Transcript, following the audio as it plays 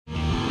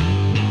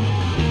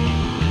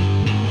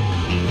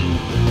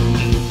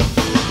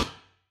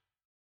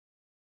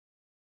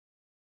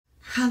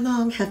How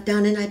long have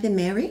Don and I been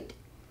married?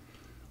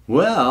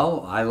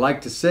 Well, I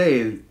like to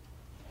say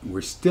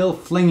we're still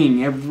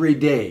flinging every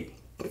day.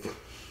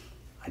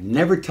 I'd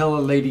never tell a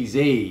lady's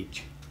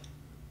age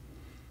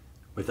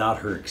without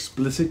her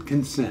explicit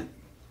consent.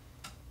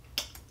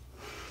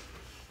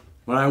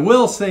 But I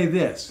will say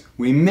this,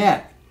 we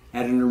met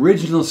at an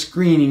original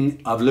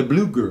screening of Le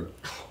Blue Girl.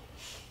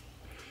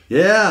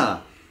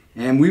 Yeah,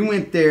 and we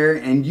went there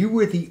and you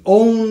were the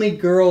only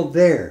girl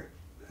there.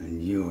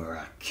 And you were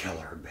a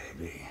killer,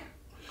 baby.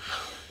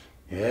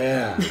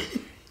 Yeah.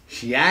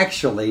 She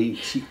actually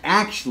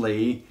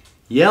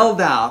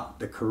yelled out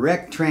the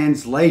correct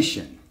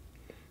translation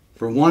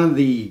for one of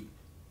the,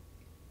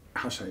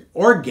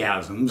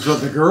 orgasms of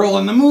the girl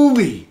in the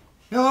movie.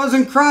 It was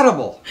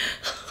incredible.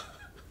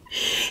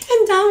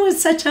 And Don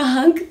was such a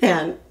hunk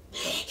then.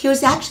 He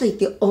was actually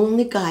the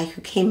only guy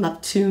who came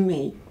up to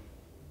me.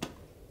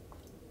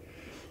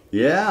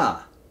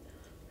 Yeah.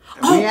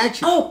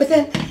 But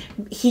then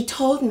he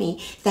told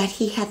me that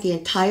he had the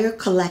entire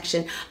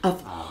collection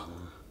of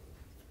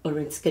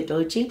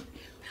Miniskirt.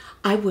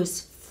 I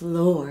was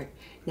floored.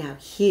 Now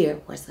here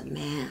was a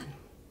man.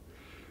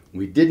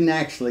 We didn't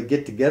actually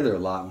get together a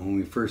lot when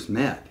we first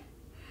met.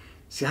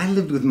 See, I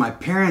lived with my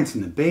parents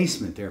in the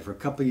basement there for a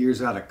couple of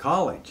years out of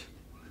college.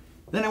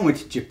 Then I went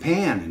to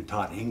Japan and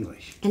taught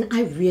English. And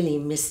I really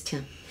missed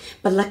him.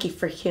 But lucky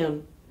for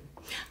him,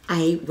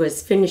 I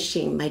was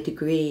finishing my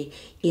degree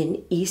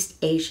in East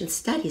Asian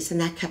Studies, and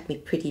that kept me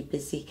pretty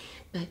busy.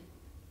 But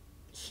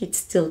he'd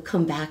still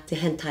come back to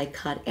Hentai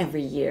Con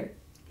every year.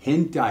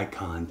 Hentai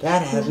Con?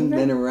 That hasn't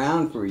been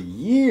around for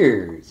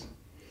years.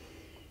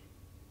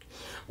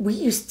 We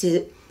used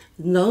to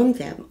loan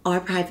them our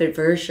private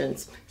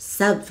versions,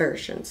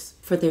 sub-versions,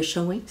 for their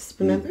showings,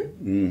 remember?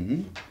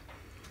 Mm-hmm.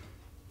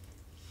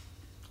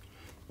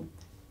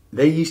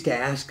 They used to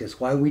ask us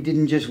why we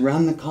didn't just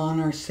run the con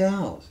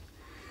ourselves.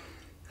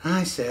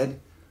 I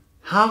said,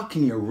 how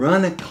can you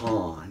run a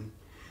con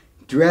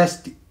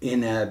dressed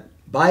in a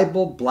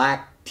Bible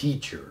black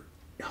teacher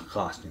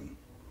costume?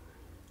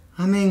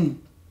 I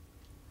mean,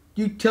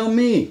 you tell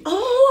me.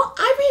 Oh,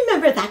 I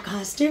remember that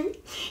costume.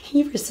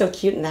 You were so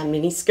cute in that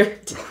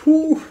miniskirt.